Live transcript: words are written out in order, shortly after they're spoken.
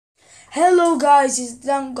Hello guys, it's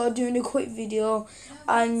Dan God doing a quick video,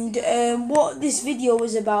 and what this video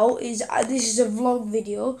is about is this is a vlog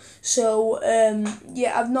video. So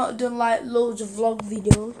yeah, I've not done like loads of vlog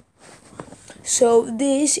videos. So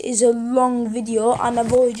this is a long video, and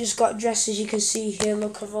I've only just got dressed, as you can see here.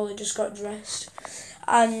 Look, I've only just got dressed,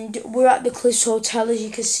 and we're at the Cliffs Hotel, as you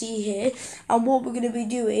can see here. And what we're gonna be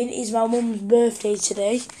doing is my mum's birthday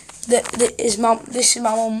today. This is my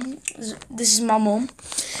mum. This is my mum,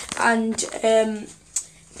 and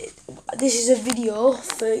this is a video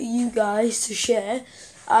for you guys to share.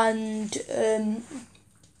 And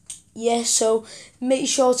yeah, so make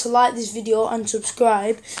sure to like this video and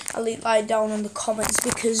subscribe, and leave a like down in the comments,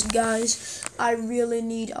 because guys, I really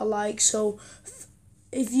need a like. So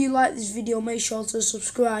if you like this video, make sure to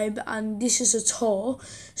subscribe. And this is a tour.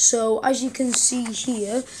 So as you can see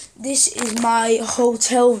here, this is my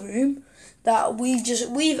hotel room that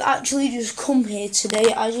we've actually just come here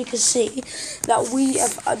today. As you can see, that we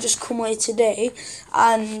have just come here today,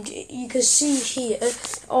 and you can see here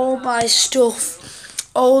all my stuff,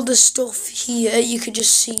 all the stuff here. You can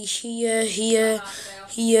just see here,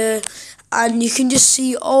 and you can just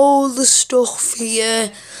see all the stuff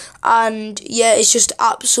here. And yeah, it's just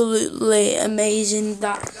absolutely amazing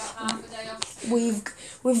that we've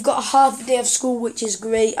got half a day of school, which is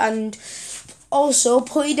great. And also,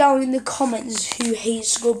 put it down in the comments who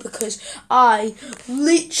hates school, because I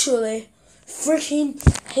literally freaking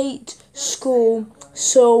hate school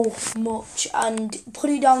so much. And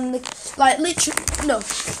put it down in the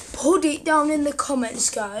put it down in the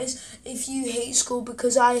comments, guys, if you hate school,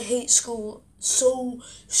 because I hate school so.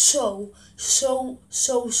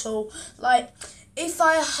 Like, if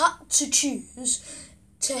I had to choose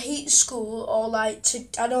to hate school, or like to,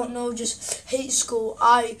 I don't know, just hate school,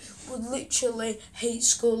 I would literally hate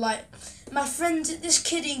school. Like, my friend, this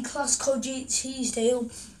kid in class called Jake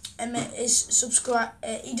Teasdale, is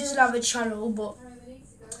he doesn't have a channel, but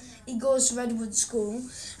he goes to Redwood School,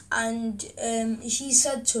 and she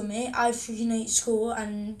said to me, I freaking hate school,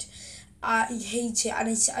 and I hate it. And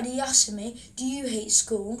he asked me, do you hate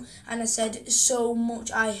school? And I said, so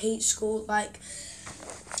much I hate school. Like,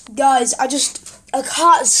 guys, I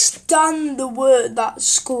can't stand the work that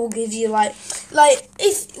school gives you. Like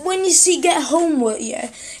if when you get homework,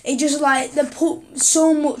 yeah, it just like they put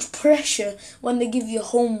so much pressure when they give you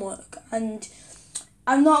homework. And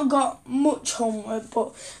I've not got much homework,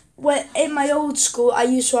 but when in my old school, I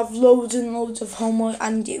used to have loads and loads of homework,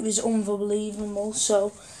 and it was unbelievable.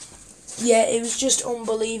 So yeah, it was just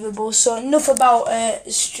unbelievable. So enough about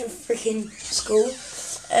freaking school.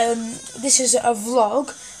 This is a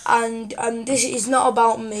vlog, and this is not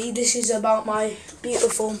about me. This is about my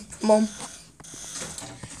beautiful mum.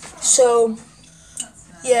 So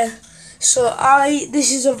yeah, so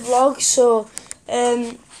this is a vlog. So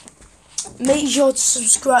make sure to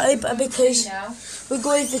subscribe, because we're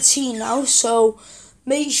going for tea now. So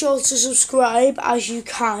make sure to subscribe as you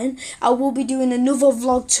can. I will be doing another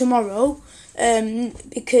vlog tomorrow,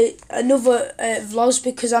 because vlogs,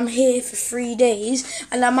 because I'm here for 3 days,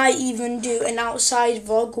 and I might even do an outside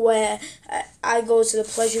vlog where I go to the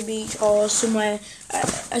pleasure beach, or somewhere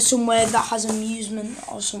that has amusement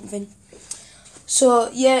or something. So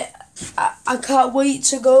yeah, I can't wait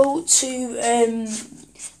to go to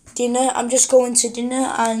dinner. I'm just going to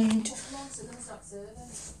dinner, and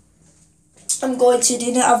I'm going to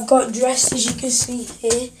dinner. I've got dressed, as you can see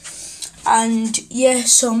here. And yeah,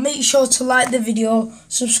 so make sure to like the video,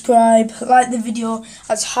 subscribe, like the video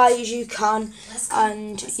as high as you can.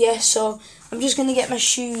 And yeah, so I'm just going to get my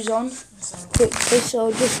shoes on quickly,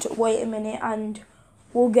 so just wait a minute and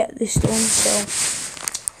we'll get this done.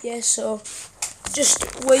 So yeah, so just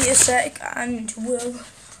wait a sec and we'll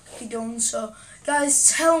be done. So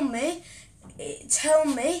guys, tell me,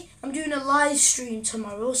 I'm doing a live stream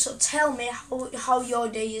tomorrow, so tell me how your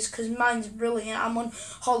day is, because mine's brilliant. I'm on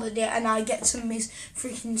holiday and I get to miss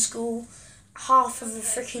freaking school, half of a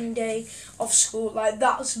freaking day of school. Like,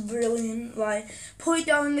 that's brilliant. Like, put it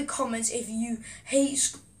down in the comments if you hate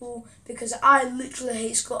school, because I literally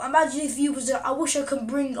hate school. Imagine if you was I wish I could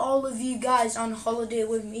bring all of you guys on holiday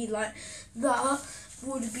with me. Like, that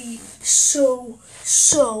would be so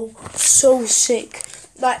sick.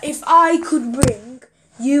 Like, if I could bring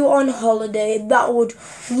you on holiday, that would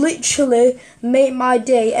literally make my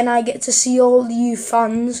day, and I get to see all you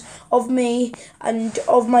fans of me and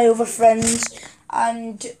of my other friends.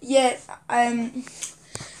 And yeah, and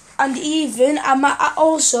even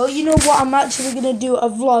also, you know what, I'm actually gonna do a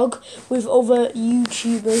vlog with other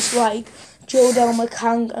YouTubers like Joe Del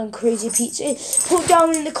McCang and Crazy Pizza. Put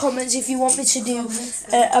down in the comments if you want me to do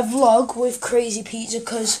a vlog with Crazy Pizza,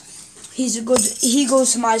 because he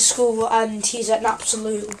goes to my school and he's an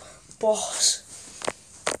absolute boss.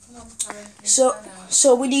 Come on, Harry.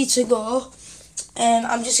 So we need to go.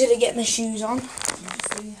 I'm just gonna get my shoes on.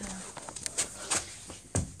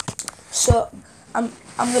 So I'm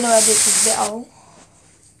gonna edit this bit out.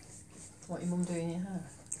 What your mum doing in your hair?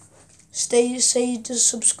 Say to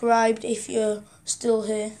subscribed if you're still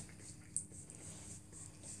here.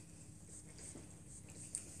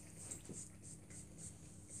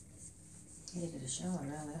 You needed a shower,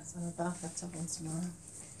 really. That's on a bath. I have to have one tomorrow.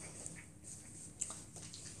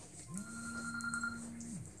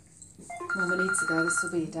 Well, we need to go. This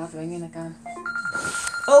will be your dad ringing again.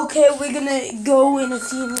 Okay, we're gonna go in a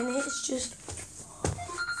few minutes. Just.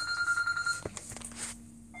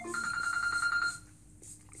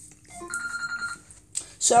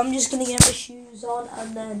 So I'm just gonna get my shoes on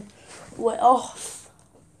and then we're off.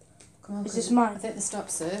 Come on, is this mine? I think they stop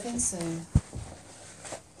serving soon.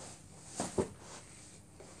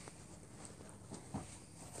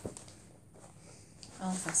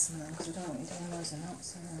 I'll fasten them because I don't want you doing loads of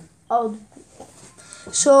knots.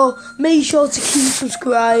 So make sure to keep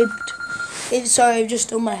subscribed. Sorry, I've just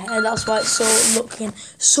done my hair. That's why it's looking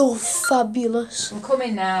so fabulous. I'm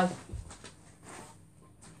coming now.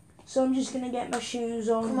 So I'm just gonna get my shoes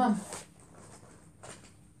on. Come on.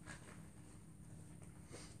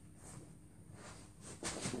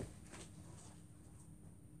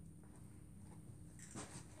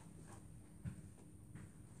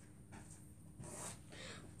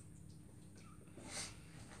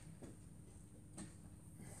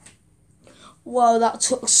 Wow, that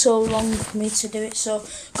took so long for me to do it. So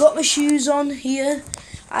got my shoes on here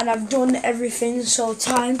and I've done everything, so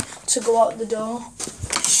time to go out the door.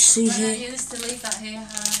 See here. You need to leave that here,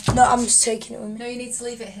 Harry. No, I'm just taking it with me. No, you need to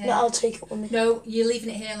leave it here. No, I'll take it with me. No, you're leaving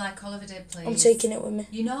it here like Oliver did, please. I'm taking it with me.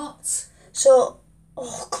 You're not. So,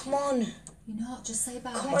 oh, come on. You're not. Just say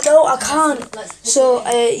bye. Come on, no, I can't. Let's So,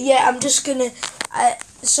 yeah, I'm just gonna...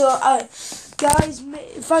 guys,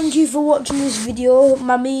 thank you for watching this video.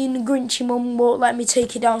 My mean Grinchy mum won't let me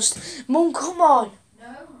take it down. Mum, come on.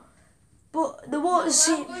 No. But they won't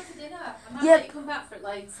see... I'm going for dinner. I might Yeah, let you come back for it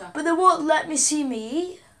later. but they won't let me see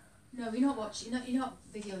me eat. No, you're not watching. You're not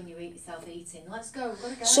videoing you eat yourself eating. Let's go. We've got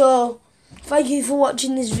to go. So, thank you for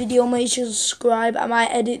watching this video. Make sure to subscribe. I might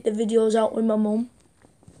edit the videos out with my mum.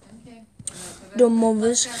 Thank you. Done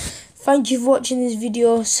mothers. Thank you for watching this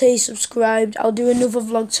video. Stay subscribed. I'll do another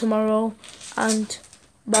vlog tomorrow. And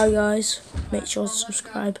bye guys. Make sure to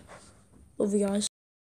subscribe. Love you guys.